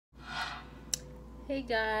Hey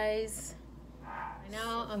guys, right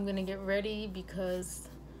now I'm gonna get ready because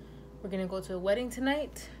we're gonna go to a wedding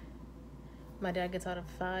tonight. My dad gets out at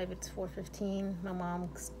 5, it's 4:15. My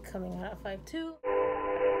mom's coming out at 5 too.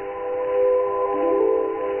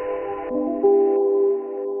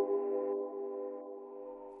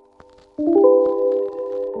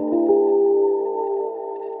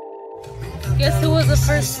 Guess who was the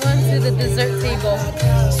first one to the dessert table?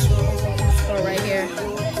 Oh, right here.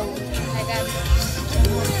 I got it.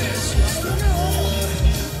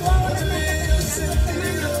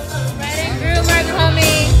 Ready? Drew, Mark,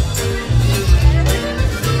 homie.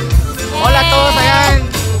 Hola a todos allá en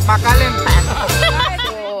McAllen.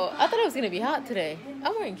 Oh, I thought it was gonna be hot today.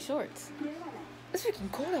 I'm wearing shorts. It's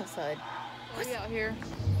freaking cold outside. What? Out here.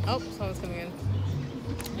 Oh, someone's coming in.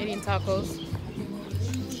 Eating tacos.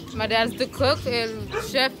 My dad's the cook, and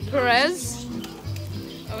Chef Perez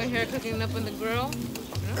over here cooking up on the grill.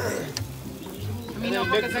 My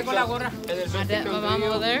mom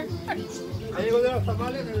over there.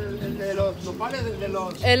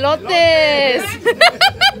 Elotes.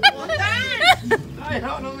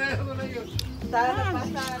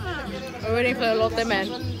 We're waiting for the elote man.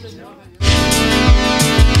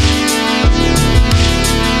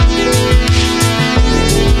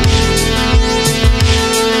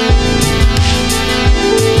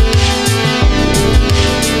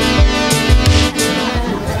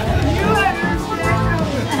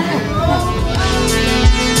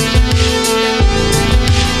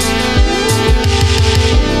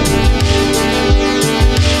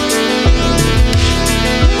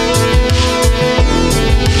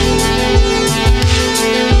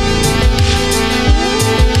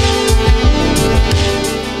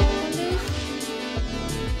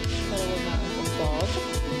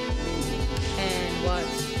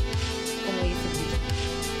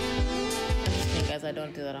 I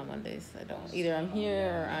don't do that on Mondays. I don't. Either I'm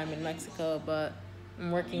here or I'm in Mexico, but I'm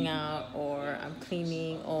working out or I'm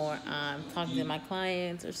cleaning or I'm talking to my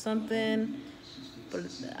clients or something. But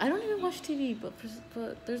I don't even watch TV, but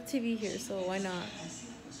there's TV here, so why not?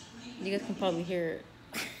 You guys can probably hear it.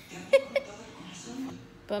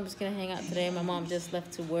 But I'm just gonna hang out today. My mom just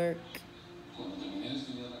left to work.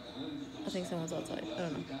 I think someone's outside. I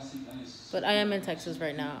don't know. But I am in Texas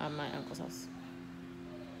right now at my uncle's house.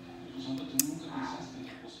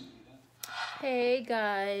 Hey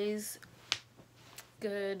guys,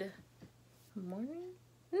 good morning?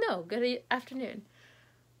 No, good afternoon.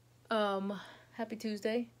 Happy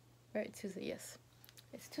Tuesday, right? Tuesday, yes,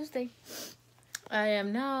 it's Tuesday. I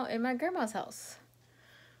am now in my grandma's house.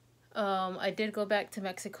 I did go back to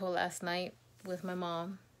Mexico last night with my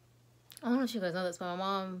mom. I don't know if you guys know this, but my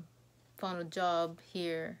mom found a job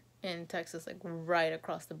here in Texas, like right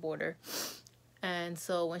across the border. And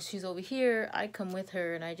so when she's over here, I come with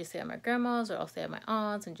her and I just stay at my grandma's or I'll stay at my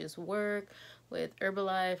aunt's and just work with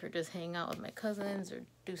Herbalife or just hang out with my cousins or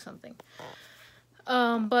do something.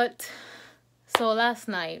 But so last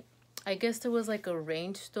night, I guess there was like a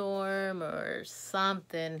rainstorm or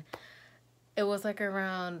something. It was like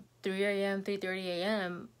around 3 a.m., 3:30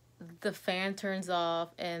 a.m. The fan turns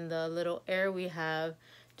off and the little air we have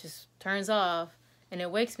just turns off and it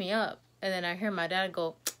wakes me up. And then I hear my dad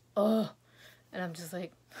go, "Oh." And I'm just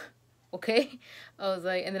like, okay. I was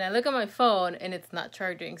like, and then I look at my phone and it's not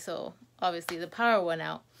charging. So obviously the power went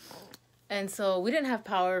out. And so we didn't have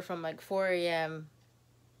power from like 4 a.m.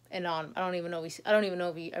 and on. I don't even know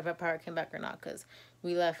if our power came back or not, because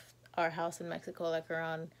we left our house in Mexico like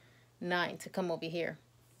around 9 to come over here.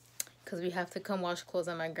 Because we have to come wash clothes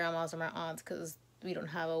at my grandma's or my aunt's because we don't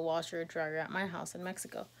have a washer or dryer at my house in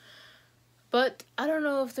Mexico. But I don't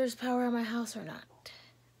know if there's power at my house or not.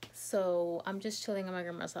 So I'm just chilling at my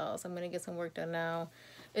grandma's house. I'm going to get some work done now.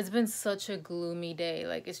 It's been such a gloomy day.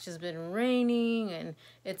 Like, it's just been raining and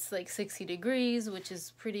it's like 60 degrees, which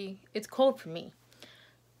is it's cold for me.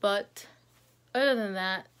 But other than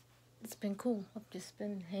that, it's been cool. I've just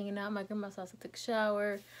been hanging out at my grandma's house. I took a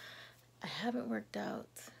shower. I haven't worked out,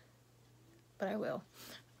 but I will.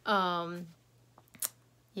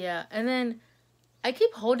 Yeah, and then I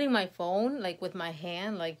keep holding my phone, like, with my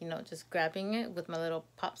hand, like, you know, just grabbing it with my little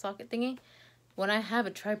pop socket thingy. When I have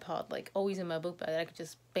a tripod, like, always in my book bag, I could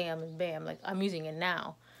just bam and bam. Like, I'm using it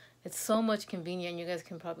now. It's so much convenient. You guys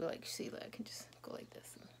can probably, like, see, like, I can just go like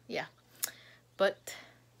this. Yeah. But,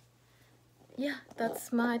 yeah,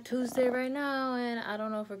 that's my Tuesday right now, and I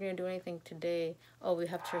don't know if we're going to do anything today. Oh, we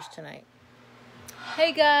have church tonight.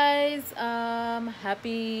 Hey, guys.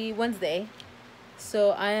 Happy Wednesday.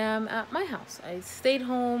 So I am at my house. I stayed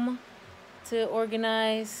home to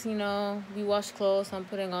organize, you know. We wash clothes, so I'm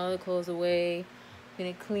putting all the clothes away.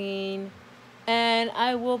 Gonna clean. And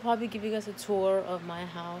I will probably give you guys a tour of my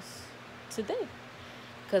house today.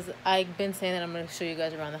 Because I've been saying that I'm going to show you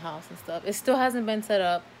guys around the house and stuff. It still hasn't been set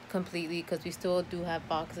up completely because we still do have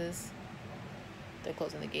boxes. They're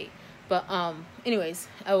closing the gate. But anyways,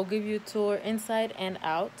 I will give you a tour inside and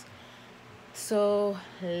out. So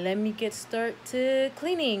let me get started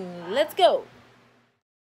cleaning. Let's go.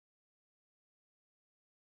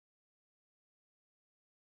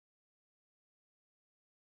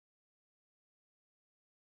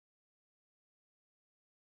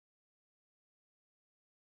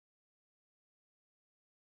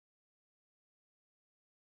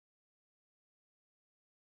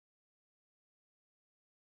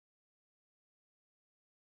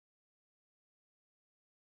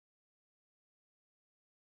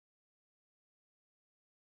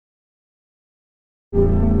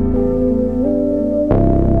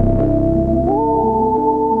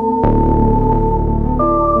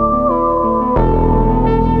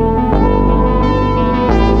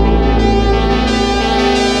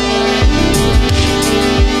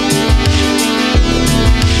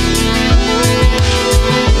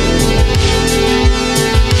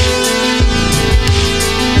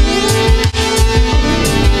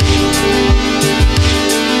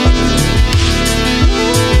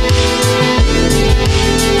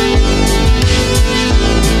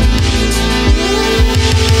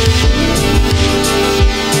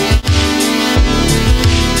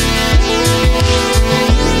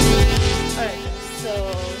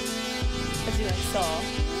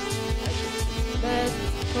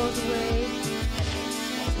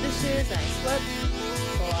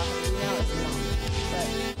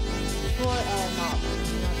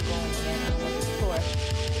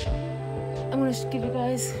 I'm gonna give you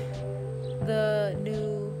guys the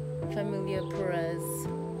new Familia Perez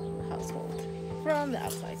household from the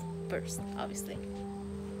outside first, obviously.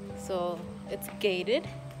 So it's gated,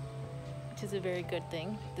 which is a very good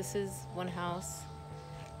thing. This is one house.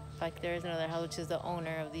 Like there's another house, which is the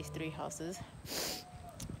owner of these three houses.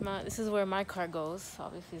 This is where my car goes.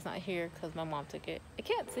 Obviously it's not here because my mom took it. I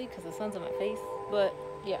can't see because the sun's on my face, but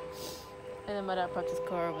yeah. And then my dad parked his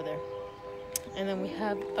car over there. And then we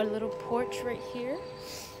have a little porch right here.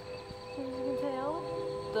 As you can tell,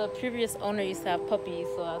 the previous owner used to have puppies,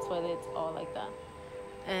 so that's why it's all like that.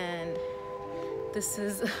 And this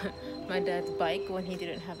is my dad's bike. When he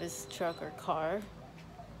didn't have his truck or car,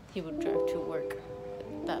 he would drive to work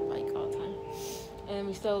with that bike all the time. And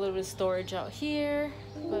we still have a little bit of storage out here,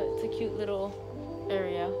 but it's a cute little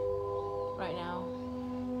area right now.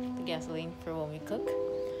 The gasoline for when we cook.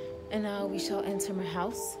 And now we shall enter my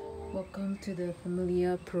house. Welcome to the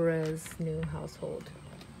Familia Perez new household.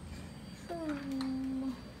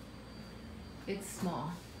 It's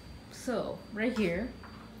small. So right here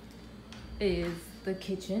is the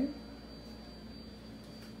kitchen.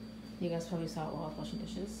 You guys probably saw it while I was washing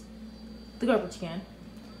dishes. The garbage can.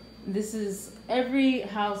 This is every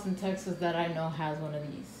house in Texas that I know has one of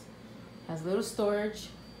these. Has a little storage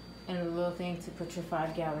and a little thing to put your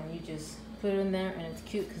 5-gallon. You just put it in there, and it's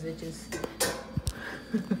cute because it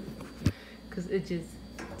just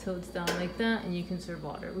tilts down like that, and you can serve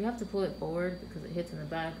water. We have to pull it forward because it hits in the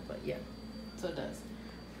back, but yeah, so it does.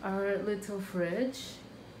 Our little fridge,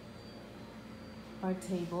 our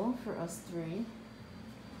table for us three,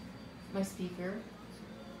 my speaker,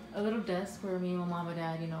 a little desk where me and my mom and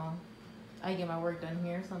dad, you know, I get my work done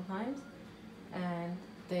here sometimes, and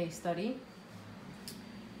they study.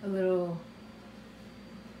 A little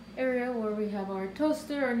area where we have our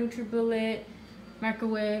toaster, our NutriBullet,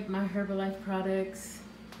 microwave, my Herbalife products,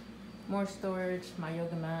 more storage, my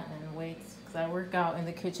yoga mat, and weights. Because I work out in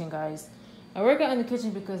the kitchen, guys. I work out in the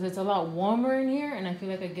kitchen because it's a lot warmer in here, and I feel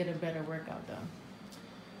like I get a better workout done.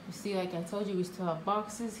 You see, like I told you, we still have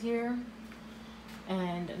boxes here.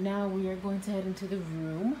 And now we are going to head into the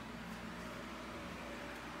room.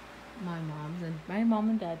 My mom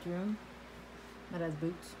and dad's room. My dad's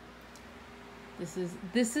boots.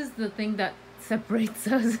 This is the thing that separates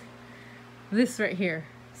us. This right here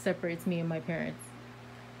separates me and my parents.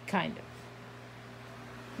 Kind of.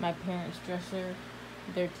 My parents' dresser,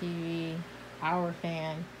 their TV, our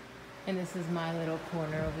fan. And this is my little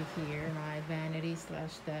corner over here. My vanity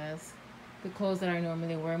 / desk. The clothes that I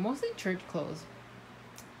normally wear. Mostly church clothes.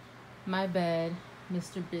 My bed.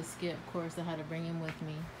 Mr. Biscuit, of course, I had to bring him with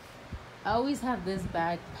me. I always have this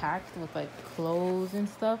bag packed with like clothes and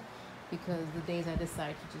stuff. Because the days I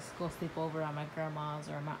decide to just go sleep over at my grandma's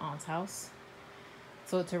or my aunt's house.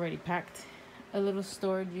 So it's already packed. A little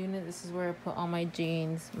storage unit. This is where I put all my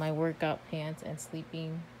jeans, my workout pants, and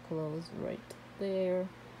sleeping clothes right there.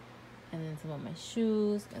 And then some of my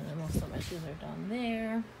shoes. And then most of my shoes are down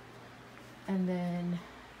there. And then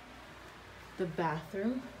the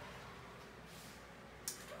bathroom.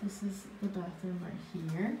 This is the bathroom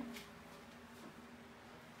right here.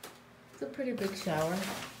 It's a pretty big shower.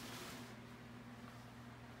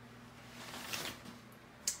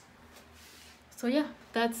 So yeah,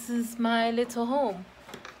 that's my little home.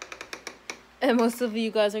 And most of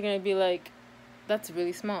you guys are gonna be like, that's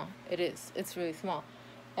really small. It is. It's really small.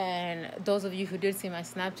 And those of you who did see my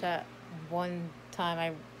Snapchat, one time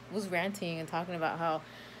I was ranting and talking about how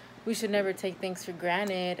we should never take things for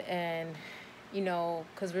granted, and you know,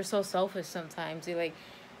 because we're so selfish sometimes.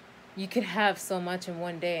 You could have so much in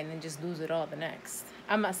one day and then just lose it all the next.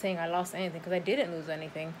 I'm not saying I lost anything, because I didn't lose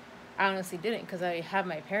anything. I honestly didn't, because I have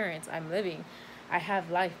my parents. I'm living. I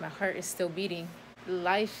have life. My heart is still beating.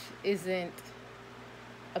 Life isn't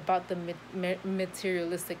about the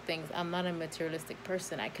materialistic things. I'm not a materialistic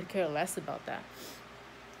person. I could care less about that.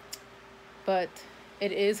 But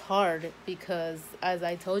it is hard because, as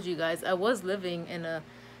I told you guys, I was living in a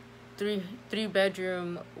three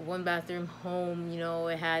bedroom, 1 bathroom home. You know,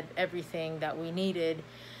 it had everything that we needed,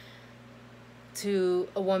 to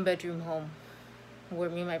a 1 bedroom home where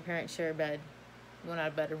me and my parents share a bed, well, not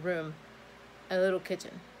a bed, a room, a little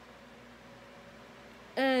kitchen.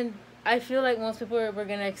 And I feel like most people were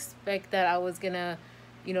gonna expect that I was gonna,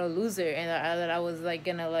 you know, lose it, and that I was like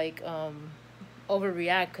gonna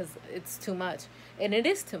overreact because it's too much. And it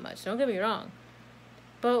is too much, don't get me wrong.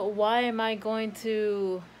 But why am I going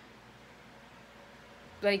to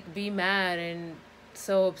like be mad and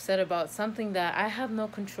so upset about something that I have no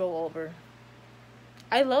control over?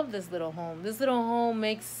 I love this little home. This little home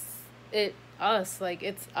makes it us. Like,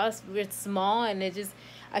 it's us. It's small, and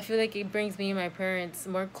I feel like it brings me and my parents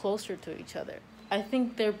more closer to each other. I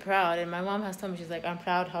think they're proud, and my mom has told me, she's like, I'm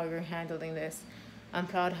proud how you're handling this. I'm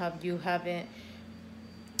proud how you haven't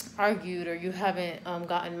argued, or you haven't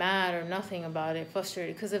gotten mad or nothing about it,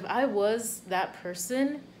 frustrated. Because if I was that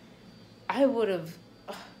person, I would have,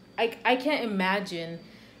 I can't imagine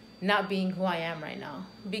not being who I am right now.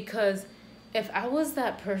 Because if I was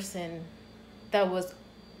that person that was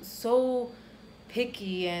so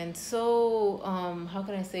picky and so how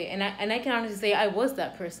can I say, and I can honestly say I was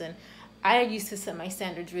that person. I used to set my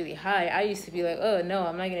standards really high. I used to be like, oh no,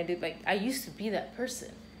 I'm not gonna do, like, I used to be that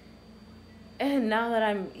person. And now that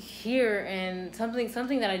I'm here, and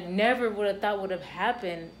something that I never would have thought would have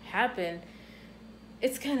happened,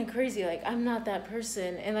 it's kind of crazy. Like, I'm not that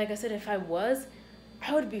person. And like I said, if I was,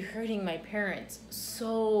 I would be hurting my parents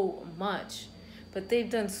so much. But they've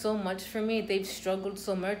done so much for me. They've struggled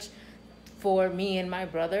so much for me and my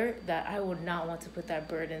brother that I would not want to put that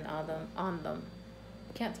burden on them.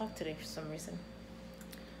 I can't talk today for some reason.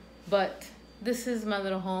 But this is my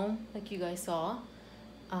little home, like you guys saw.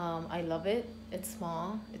 I love it. It's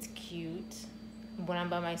small. It's cute. When I'm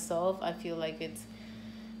by myself, I feel like it's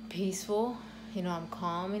peaceful. You know, I'm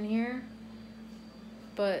calm in here.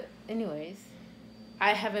 But anyways,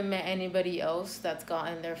 I haven't met anybody else that's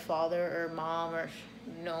gotten their father or mom or,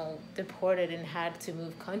 you know, deported and had to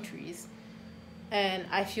move countries. And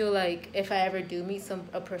I feel like if I ever do meet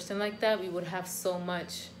a person like that, we would have so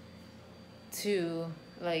much to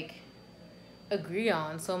like agree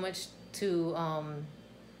on, so much to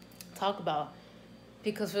talk about.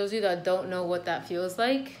 Because for those of you that don't know what that feels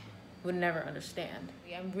like, would never understand.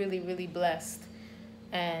 I'm really, really blessed.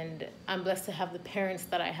 And I'm blessed to have the parents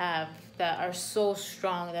that I have that are so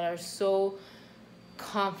strong, that are so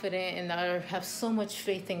confident, and that have so much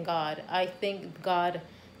faith in God. I thank God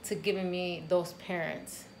to giving me those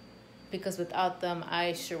parents, because without them,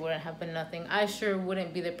 I sure wouldn't have been nothing. I sure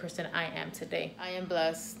wouldn't be the person I am today. I am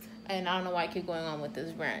blessed, and I don't know why I keep going on with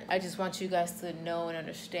this rant. I just want you guys to know and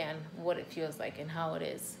understand what it feels like and how it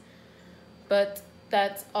is. But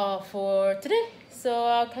that's all for today, so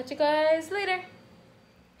I'll catch you guys later.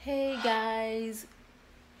 Hey guys,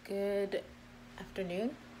 good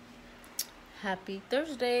afternoon. Happy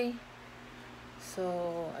Thursday.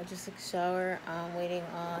 So I just took a shower. I'm waiting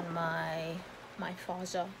on my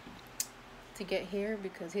Faja to get here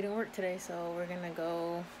because he didn't work today, so we're gonna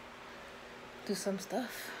go do some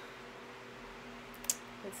stuff.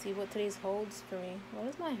 Let's see what today's holds for me. What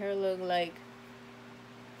does my hair look like?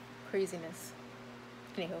 Craziness.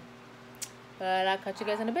 Anywho, but I'll catch you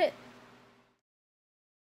guys in a bit.